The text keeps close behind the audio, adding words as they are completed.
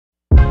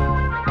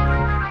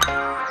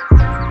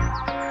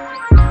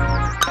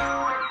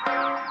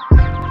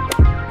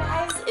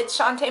it's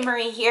Shantae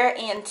Marie here,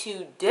 and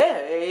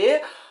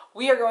today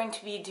we are going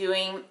to be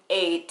doing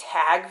a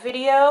tag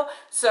video.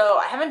 So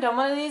I haven't done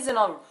one of these in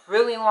a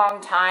really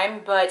long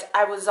time, but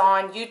I was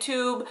on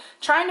YouTube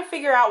trying to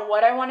figure out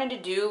what I wanted to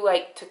do,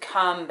 like to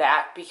come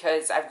back,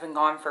 because I've been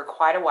gone for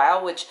quite a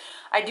while, which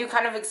I do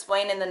kind of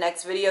explain in the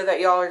next video that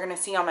y'all are going to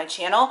see on my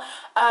channel.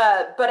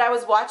 But I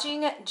was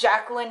watching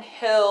Jaclyn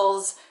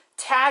Hill's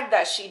tag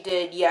that she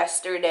did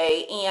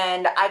yesterday,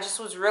 and I just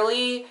was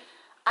really,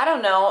 I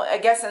don't know, I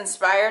guess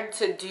inspired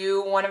to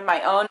do one of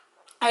my own.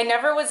 I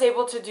never was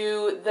able to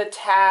do the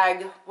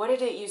tag, what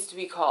did it used to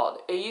be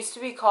called? It used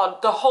to be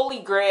called the Holy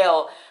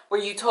Grail,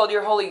 where you told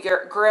your Holy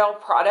Grail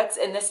products,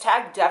 and this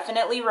tag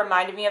definitely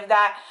reminded me of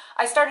that.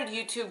 I started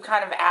YouTube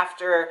kind of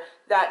after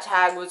that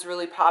tag was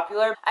really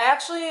popular. I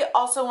actually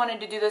also wanted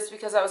to do this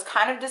because I was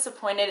kind of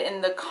disappointed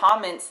in the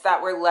comments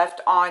that were left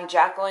on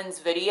Jaclyn's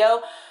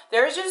video.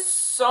 There's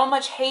just so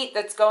much hate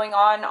that's going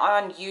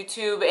on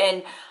YouTube,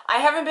 and I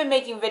haven't been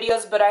making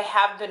videos, but I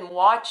have been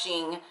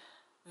watching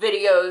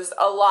videos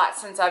a lot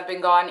since I've been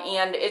gone,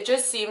 and it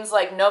just seems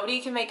like nobody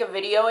can make a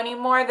video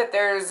anymore that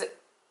there's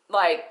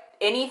like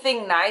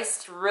anything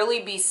nice to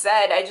really be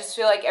said. I just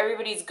feel like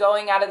everybody's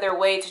going out of their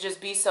way to just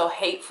be so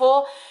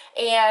hateful,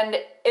 and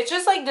it's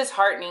just like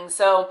disheartening.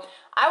 So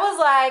I was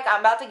like,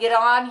 I'm about to get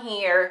on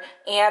here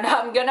and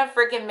I'm gonna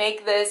freaking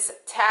make this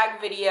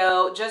tag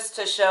video just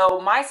to show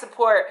my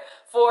support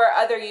for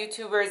other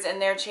YouTubers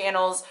and their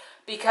channels,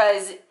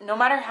 because no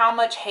matter how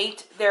much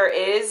hate there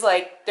is,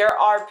 like, there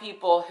are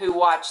people who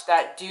watch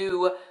that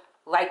do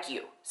like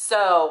you.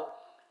 So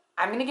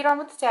I'm gonna get on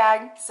with the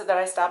tag so that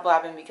I stop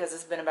blabbing, because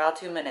it's been about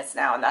 2 minutes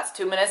now, and that's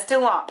 2 minutes too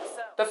long.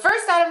 So the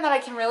first item that I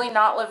can really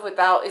not live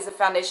without is a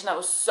foundation that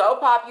was so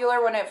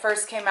popular when it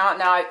first came out.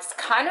 Now it's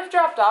kind of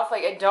dropped off,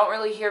 like I don't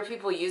really hear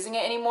people using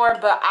it anymore,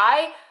 but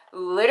I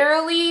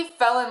literally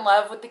fell in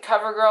love with the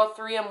CoverGirl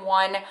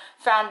 3-in-1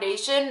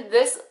 foundation.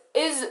 This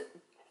is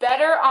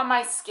better on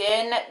my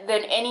skin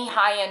than any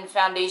high-end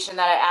foundation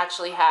that I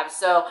actually have.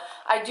 So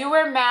I do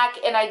wear MAC,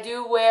 and I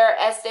do wear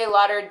Estee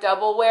Lauder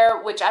Double Wear,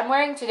 which I'm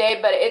wearing today,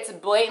 but it's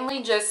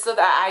blatantly just so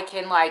that I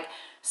can like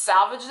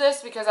salvage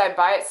this because I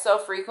buy it so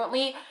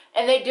frequently.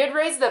 And they did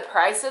raise the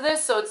price of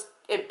this, so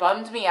it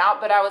bummed me out,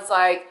 but I was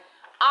like,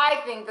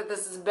 I think that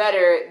this is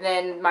better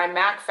than my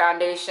MAC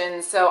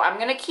foundation, so I'm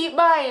gonna keep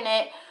buying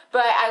it.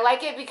 But I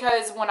like it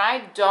because when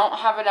I don't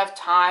have enough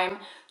time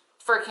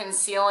for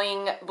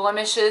concealing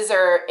blemishes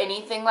or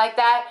anything like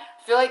that,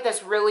 I feel like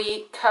this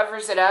really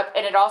covers it up,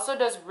 and it also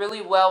does really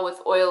well with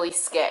oily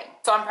skin.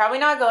 So I'm probably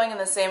not going in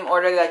the same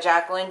order that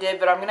Jaclyn did,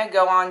 but I'm gonna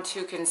go on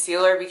to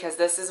concealer because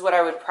this is what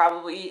I would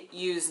probably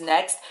use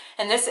next.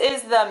 And this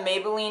is the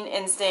Maybelline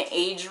Instant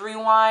Age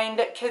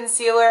Rewind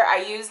Concealer.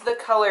 I use the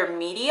color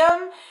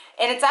medium,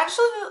 and it's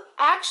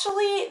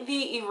actually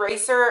the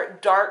Eraser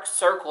Dark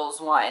Circles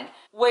one,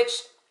 which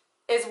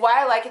is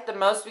why I like it the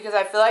most, because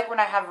I feel like when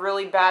I have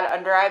really bad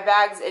under eye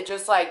bags, it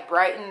just like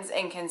brightens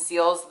and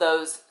conceals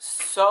those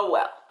so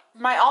well.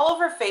 My all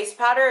over face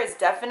powder is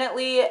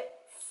definitely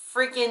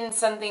freaking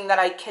something that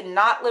I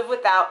cannot live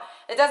without.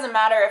 It doesn't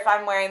matter if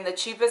I'm wearing the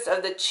cheapest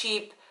of the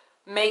cheap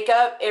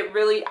makeup,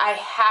 I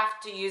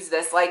have to use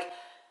this. Like,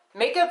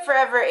 Makeup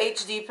Forever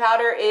HD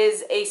powder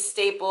is a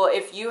staple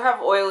if you have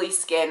oily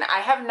skin. I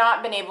have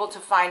not been able to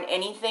find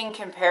anything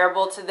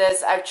comparable to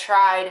this. I've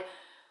tried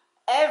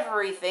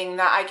everything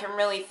that I can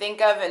really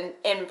think of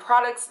in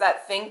products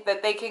that think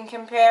that they can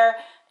compare,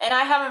 and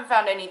I haven't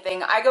found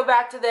anything. I go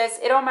back to this.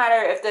 It don't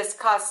matter if this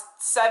costs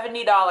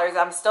 $70,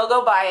 I'm still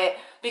go buy it,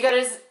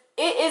 because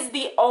it is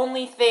the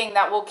only thing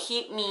that will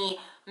keep me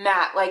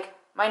matte. Like,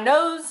 my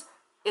nose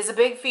is a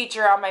big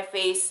feature on my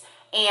face,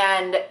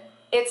 and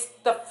it's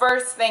the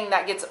first thing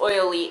that gets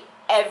oily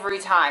every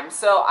time.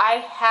 So I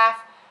have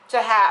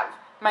to have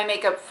my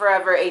Makeup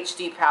Forever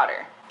HD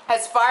powder.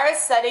 As far as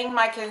setting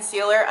my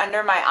concealer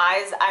under my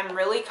eyes, I'm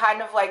really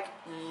kind of like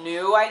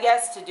new, I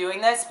guess, to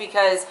doing this,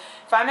 because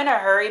if I'm in a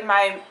hurry,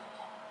 my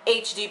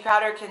HD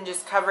powder can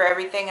just cover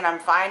everything and I'm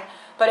fine.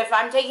 But if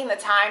I'm taking the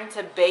time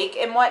to bake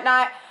and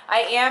whatnot,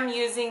 I am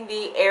using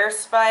the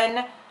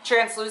Airspun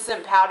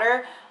translucent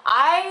powder.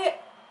 I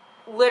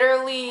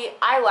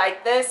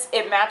like this.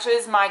 It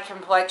matches my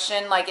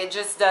complexion. Like, it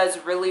just does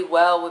really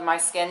well with my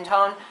skin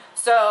tone.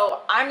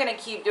 So I'm going to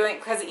keep doing it,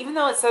 because even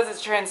though it says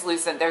it's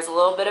translucent, there's a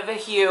little bit of a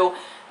hue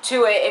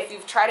to it if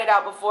you've tried it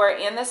out before,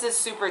 and this is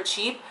super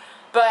cheap.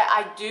 But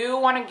I do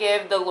want to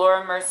give the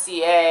Laura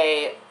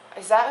Mercier,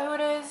 is that who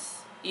it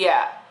is?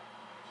 Yeah.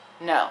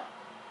 No.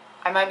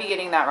 I might be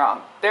getting that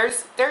wrong.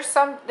 There's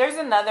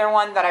another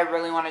one that I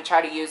really want to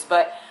try to use,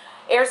 but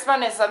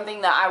Airspun is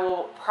something that I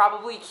will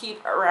probably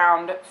keep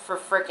around for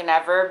frickin'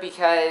 ever,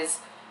 because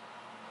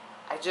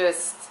I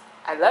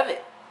love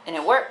it, and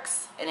it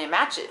works, and it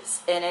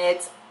matches, and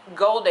it's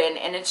golden,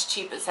 and it's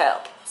cheap as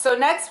hell. So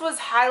next was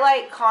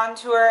highlight,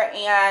 contour,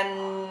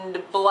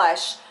 and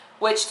blush,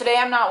 which today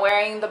I'm not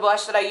wearing the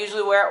blush that I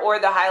usually wear or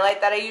the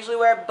highlight that I usually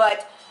wear,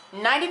 but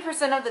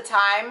 90% of the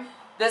time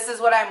this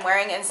is what I'm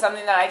wearing and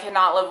something that I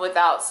cannot live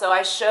without. So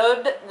I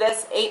showed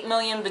this 8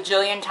 million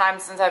bajillion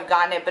times since I've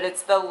gotten it, but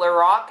it's the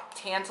Lorac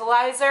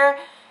Tantalizer.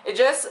 It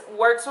just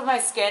works with my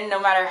skin no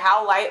matter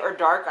how light or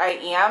dark I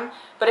am,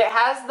 but it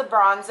has the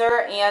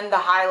bronzer and the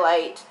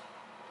highlight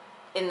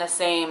in the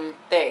same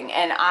thing,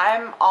 and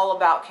I'm all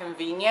about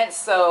convenience.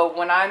 So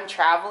when I'm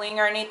traveling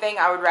or anything,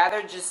 I would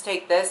rather just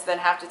take this than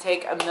have to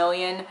take a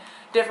million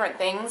different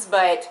things.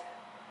 But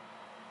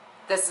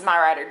this is my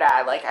ride or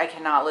die. Like, I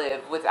cannot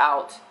live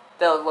without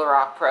the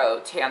Lorac Pro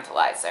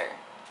Tantalizer.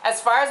 As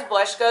far as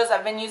blush goes,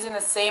 I've been using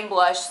the same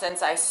blush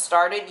since I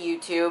started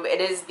YouTube.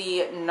 It is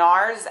the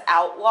NARS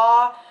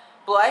Outlaw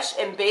blush,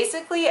 and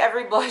basically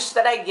every blush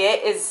that I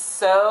get is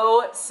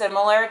so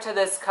similar to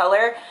this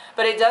color,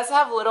 but it does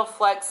have little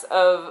flecks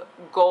of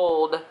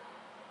gold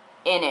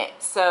in it.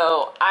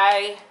 So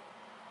I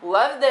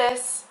love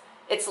this.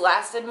 It's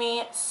lasted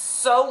me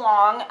so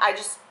long. I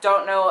just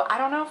don't know. I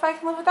don't know if I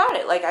can live without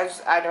it. Like,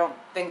 I don't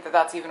think that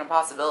that's even a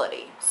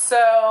possibility.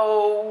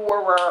 So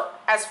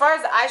as far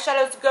as the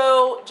eyeshadows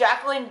go,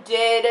 Jaclyn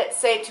did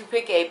say to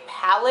pick a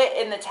palette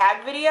in the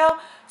tag video.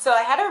 So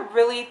I had to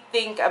really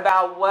think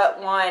about what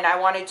one I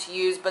wanted to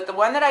use, but the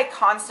one that I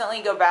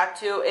constantly go back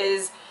to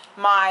is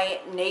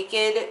my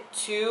Naked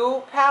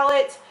 2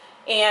 palette.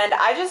 And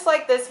I just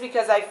like this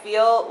because I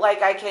feel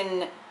like I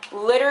can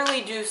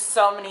literally do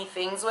so many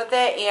things with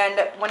it,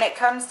 and when it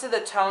comes to the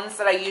tones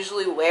that I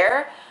usually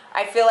wear,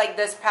 I feel like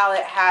this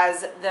palette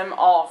has them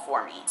all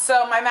for me.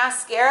 So my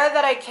mascara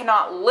that I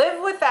cannot live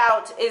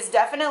without is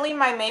definitely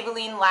my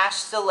Maybelline Lash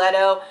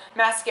Stiletto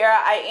mascara.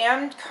 I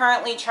am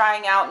currently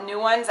trying out new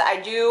ones. I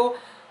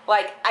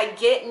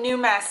get new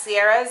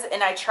mascaras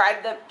and I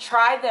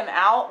try them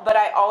out, but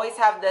I always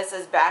have this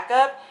as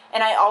backup,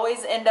 and I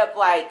always end up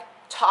like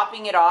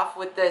topping it off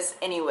with this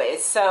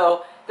anyways.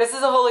 So this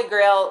is a holy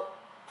grail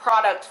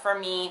product for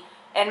me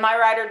and my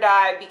ride or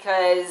die,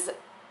 because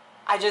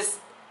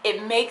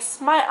it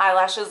makes my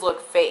eyelashes look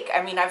fake.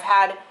 I mean, I've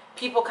had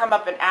people come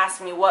up and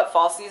ask me what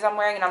falsies I'm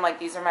wearing, and I'm like,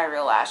 these are my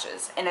real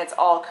lashes, and it's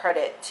all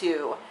credit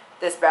to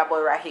this bad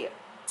boy right here.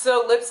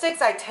 So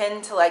lipsticks, I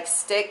tend to like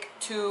stick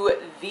to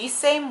the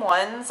same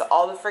ones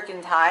all the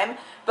freaking time,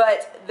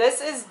 but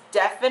this is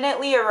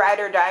definitely a ride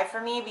or die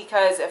for me,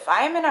 because if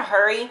I am in a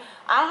hurry,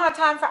 I don't have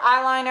time for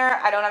eyeliner,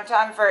 I don't have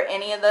time for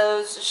any of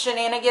those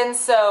shenanigans.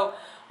 So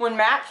when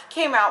MAC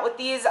came out with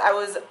these, I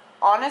was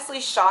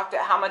honestly shocked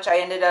at how much I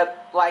ended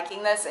up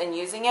liking this and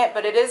using it,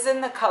 but it is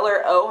in the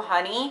color Oh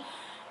Honey,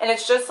 and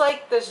it's just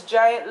like this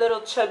giant little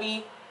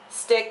chubby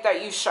stick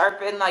that you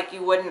sharpen like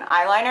you would an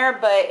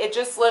eyeliner, but it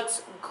just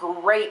looks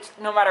great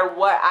no matter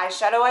what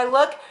eyeshadow I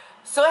look,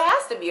 so it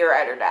has to be a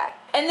ride or die.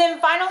 And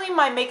then finally,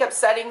 my makeup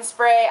setting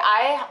spray.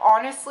 I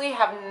honestly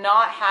have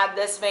not had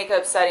this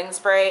makeup setting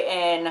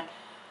spray in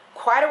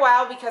quite a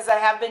while, because I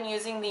have been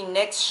using the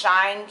NYX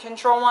Shine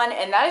Control one,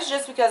 and that is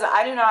just because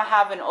I do not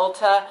have an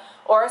Ulta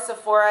or a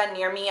Sephora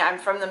near me. I'm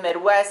from the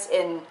Midwest,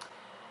 and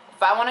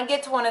if I want to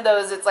get to one of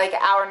those, it's like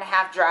an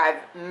hour-and-a-half drive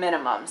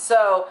minimum.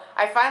 So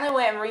I finally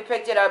went and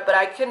repicked it up, but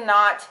I could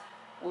not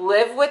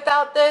live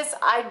without this.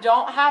 I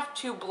don't have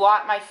to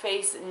blot my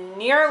face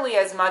nearly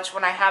as much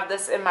when I have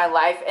this in my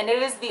life, and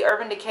it is the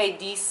Urban Decay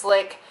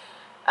De-Slick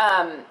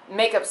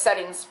makeup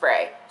setting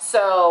spray.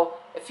 So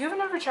if you've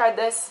never tried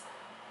this,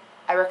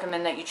 I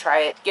recommend that you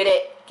try it. Get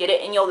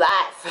it in your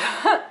life.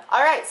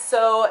 Alright,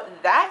 so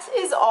that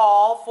is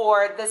all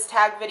for this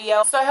tag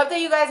video. So I hope that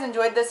you guys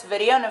enjoyed this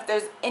video, and if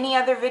there's any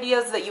other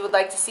videos that you would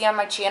like to see on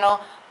my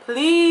channel,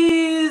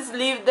 please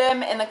leave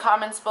them in the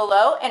comments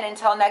below. And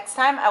until next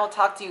time, I will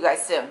talk to you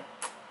guys soon.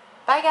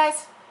 Bye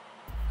guys.